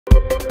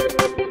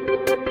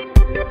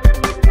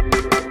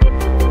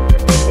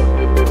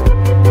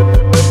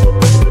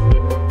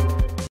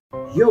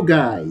Yo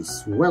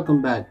guys, welcome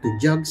back to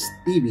Jugs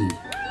TV.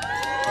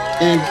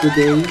 And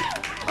today,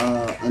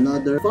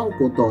 another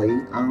Funko toy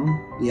ang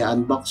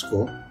i-unbox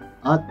ko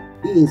at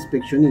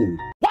i-inspeksyonin.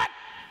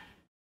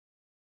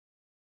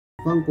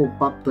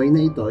 Funkopop toy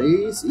na ito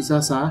is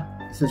isa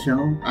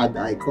siyang add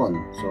icon.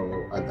 So,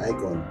 add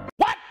icon.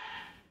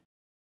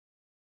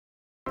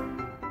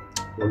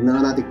 Huwag na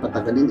nga natin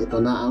patagalin. Ito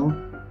na ang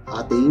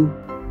ating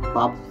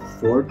pop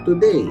for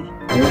today.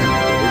 Ayan,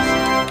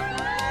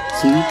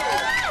 si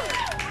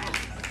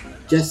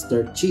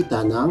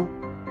Cheetah ng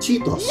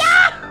Cheetos.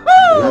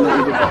 Yan ang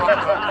iba pa.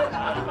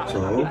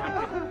 So,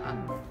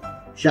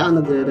 siya ang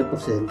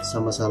nagre-represent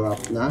sa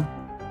masarap na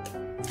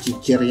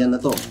chichirya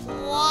na to.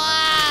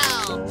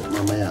 So,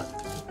 mamaya,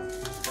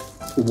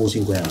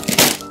 ubusin ko yan.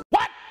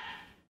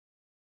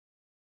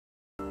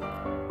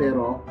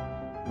 Pero,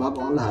 bago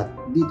ang lahat,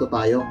 dito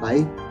tayo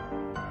kay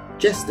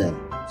Cheetah.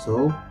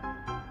 So,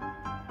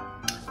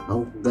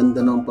 ang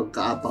ganda ng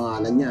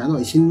pagkaapangalan niya.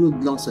 Isinunod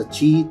lang sa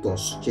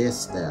Cheetos,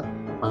 Cheetah.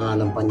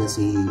 Pangalan pa niya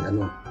si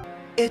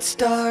It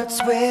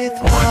starts with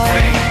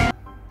one.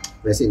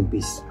 Rest in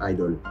peace,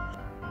 idol.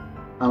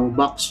 Ang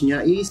box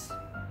niya is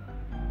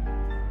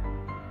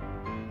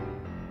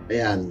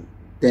ayan,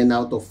 10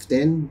 out of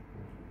 10.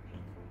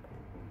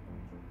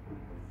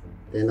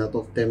 10 out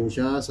of 10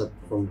 siya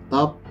from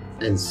top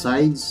and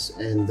sides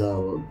and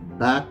the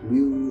back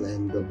view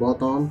and the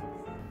bottom.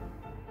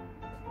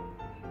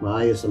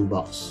 Maayos ang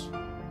box.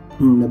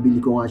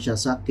 Nabili ko nga siya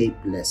sa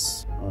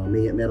Capeless.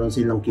 Meron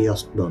silang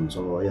kiosk doon.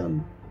 So, ayan.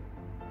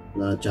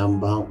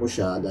 Natsambahan ko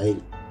siya dahil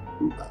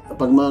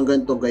pag mga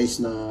ganito guys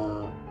na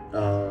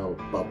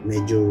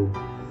medyo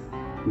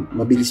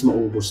mabilis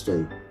maubos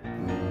to eh.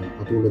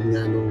 Katulad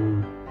nga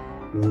nung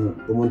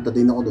pumunta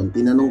din ako doon,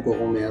 tinanong ko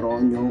kung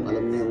meron yung,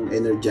 alam niyo yung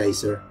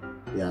energizer.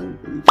 Yan,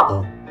 ito.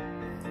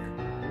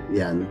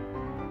 Yan.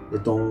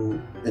 Itong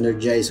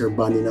energizer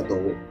bunny na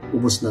to,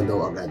 ubos na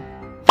daw agad.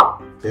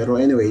 Pero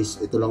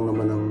anyways, ito lang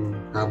naman ang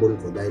habol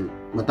ko dahil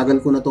matagal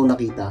ko na itong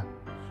nakita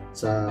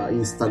sa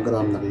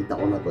Instagram, nakita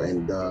ko na to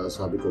and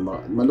sabi ko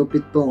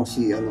malupit tong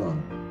si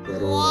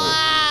pero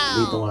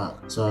dito nga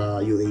sa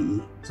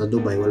UAE, sa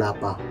Dubai wala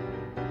pa.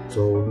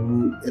 So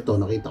ito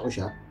nakita ko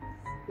siya.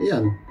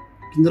 Ayan,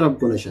 kinrab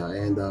ko na siya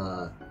and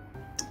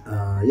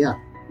yeah,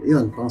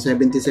 yun, pang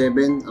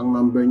 77 ang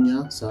number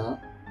niya sa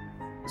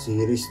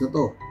series na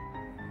to.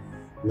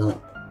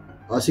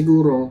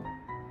 Siguro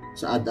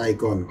sa add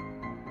icon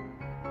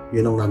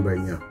yun ang number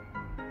niya.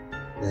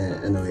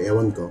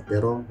 Ewan ko.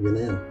 Pero, yun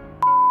na yun.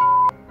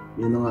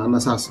 Yun ang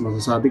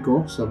masasabi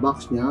ko sa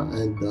box niya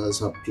and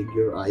sa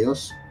figure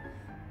ayos.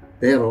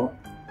 Pero,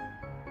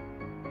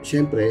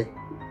 syempre,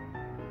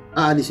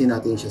 aalisin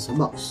natin siya sa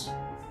box.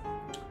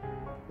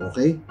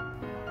 Okay?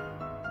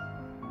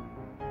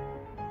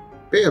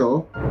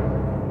 Pero,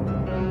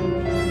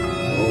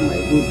 oh my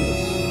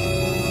goodness.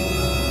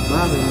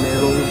 Bakit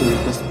merong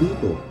butas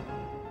dito?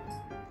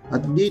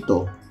 At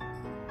dito,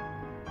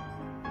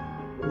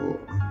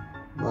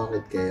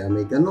 bakit kaya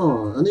may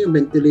ano yung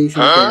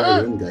ventilation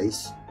kaya yun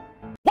guys?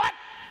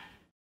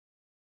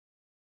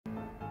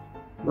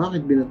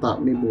 Bakit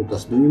may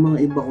butas doon? Yung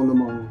mga iba ko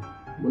namang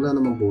wala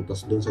namang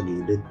butas doon sa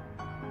gilid.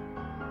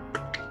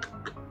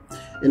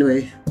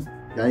 Anyway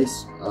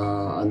guys,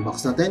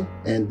 unbox natin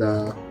and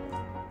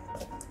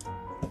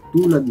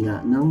tulad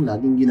nga ng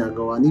laging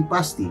ginagawa ni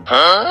Pasti.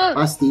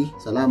 Pasti,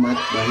 salamat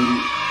dahil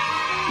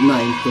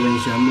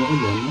na-influensyahan mo ko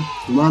doon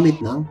gumamit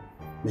ng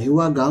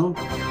mahiwagang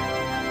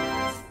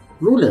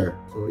ruler.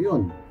 So,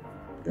 yun.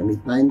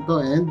 Gamit na to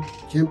and,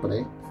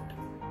 syempre,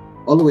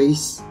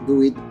 always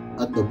do it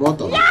at the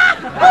bottom.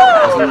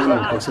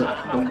 Kasi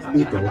pag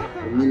dito,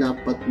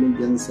 nilapat mo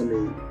dyan sa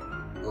may,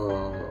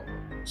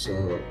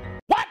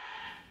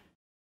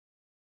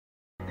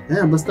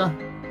 basta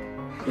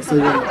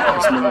yun,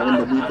 mas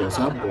maganda dito,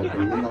 sa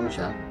bottom mo lang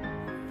siya,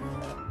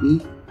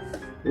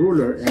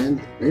 ruler and,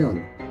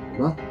 ayun,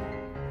 diba?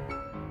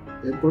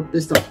 Airport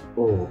test up.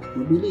 Oh,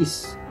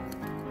 mabilis.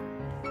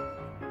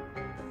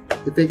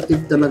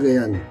 Effective talaga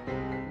yan.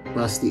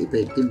 Pasti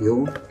effective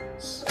yung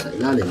sa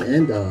ilalim.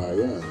 And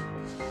yan.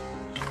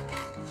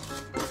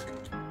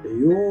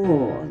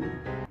 Ayun.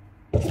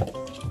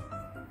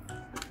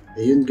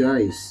 Ayun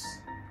guys.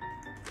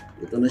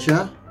 Ito na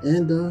siya.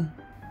 And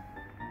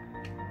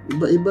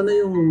iba na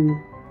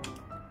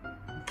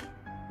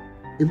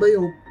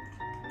yung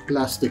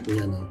plastic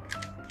niya na.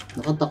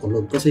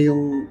 Nakatakulog. Kasi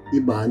yung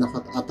iba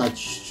naka-attach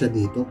siya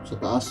dito sa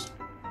taas.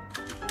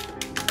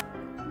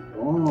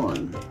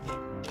 Ayun.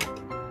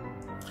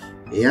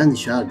 Ayan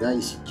siya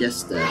guys,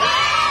 Cheetah.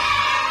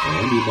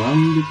 Diba?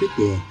 Ang lupit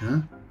eh,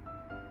 ha?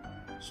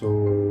 So,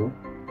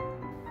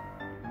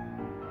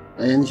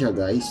 ayan siya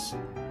guys.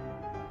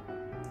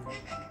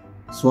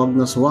 Swag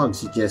na swag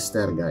si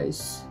Cheetah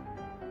guys.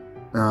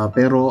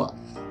 Pero,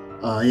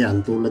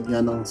 ayan, tulad nga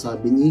ng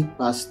sabi ni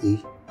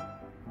Pasti,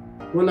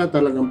 wala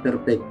talagang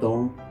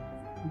perfectong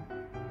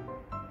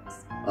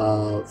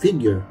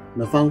figure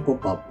na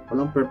Funkopop.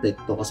 Walang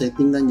perfecto kasi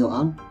tingnan nyo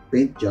ang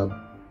paint job.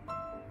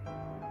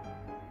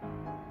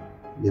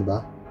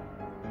 Diba?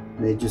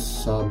 Medyo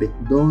sabit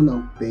doon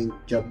ang paint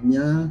job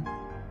niya.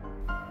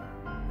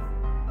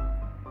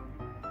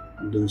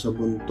 Doon sa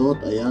buntot,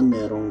 ayan,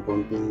 merong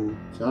konting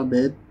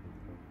sabit.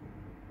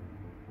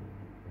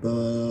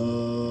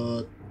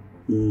 But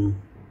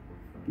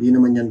hindi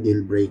naman yan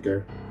deal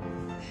breaker.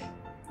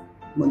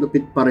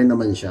 Malupit pa rin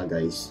naman siya,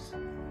 guys.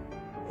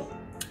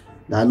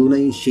 Lalo na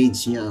yung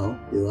shades niya, oh,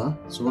 di ba?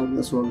 Swag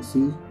na swag,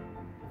 see?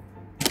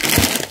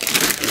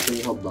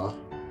 Ito ba?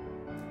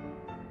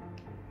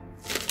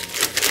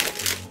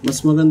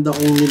 Mas maganda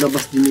kung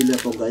nilabas din nila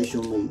to, guys,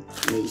 yung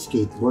may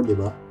skateboard, di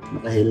ba?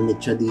 Naka-helmet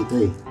siya dito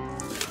eh.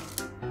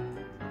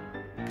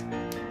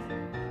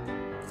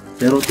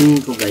 Pero tingin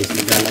ko, guys,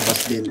 maglalabas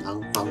din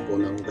ang Funko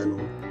ng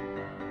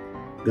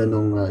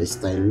ganong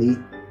style ni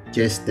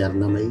Chester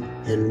na may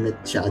helmet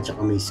siya at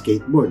saka may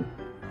skateboard.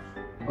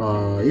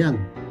 Yan.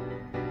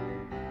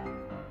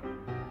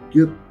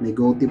 Cute. May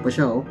goatee pa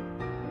siya, oh.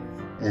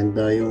 And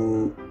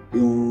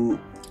yung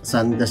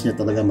sunglass niya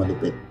talaga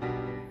malupit.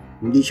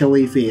 Hindi siya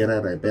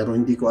wayfarer eh, pero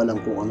hindi ko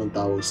alam kung anong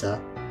tawag sa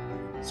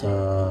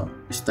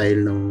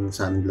style ng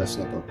sunglass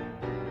na to.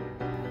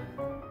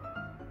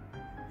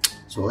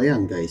 So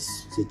ayan, guys,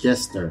 si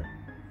Chester,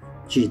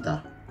 Cheetah.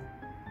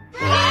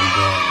 And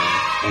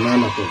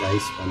panalo to,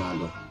 guys,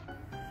 panalo.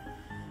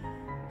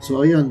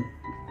 So ayan,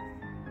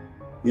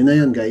 yun na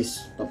yun, guys.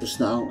 Tapos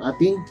na ang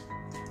ating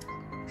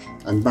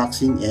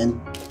unboxing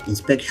and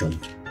inspection.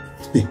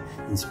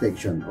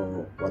 Inspection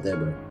o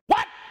whatever.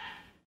 What?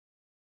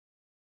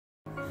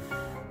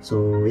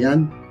 So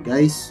yan,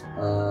 guys,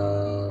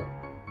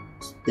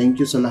 thank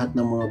you sa lahat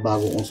ng mga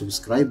bago kong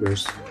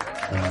subscribers.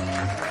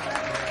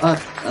 At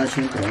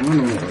syempre,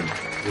 manonood.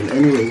 Well,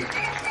 anyway,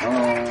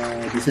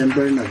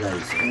 December na,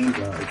 guys, and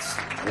it's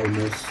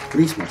almost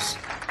Christmas.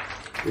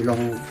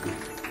 Ilang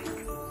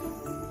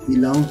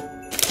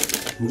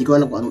hindi ko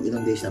alam kung anong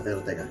ilang days na,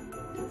 pero teka.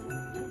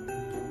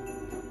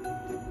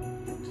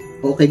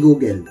 Okay,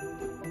 Google,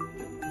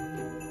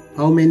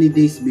 how many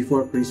days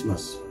before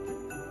Christmas?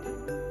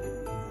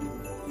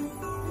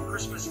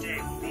 Christmas Day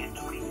will be in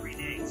 23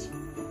 days.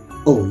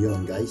 Oh,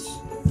 yun, guys.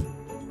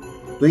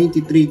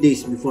 23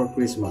 days before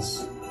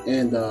Christmas.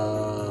 And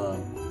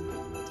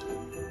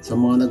sa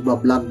mga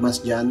nagba-vlogmas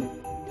dyan,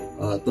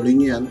 tuloy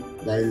nyo yan.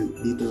 Dahil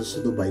dito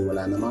sa Dubai,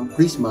 wala namang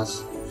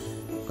Christmas.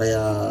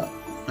 Kaya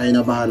kayo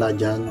na bahala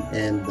dyan.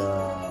 And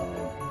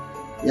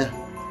yeah.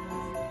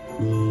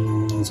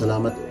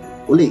 Salamat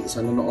uli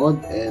sa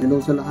nanonood. And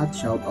hello sa lahat.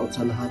 Shout out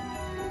sa lahat.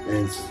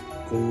 And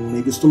kung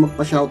may gusto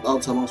magpa-shout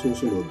out sa mga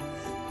susunod,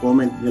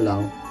 comment nyo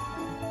lang.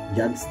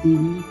 Jags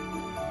TV.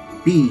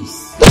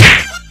 Peace!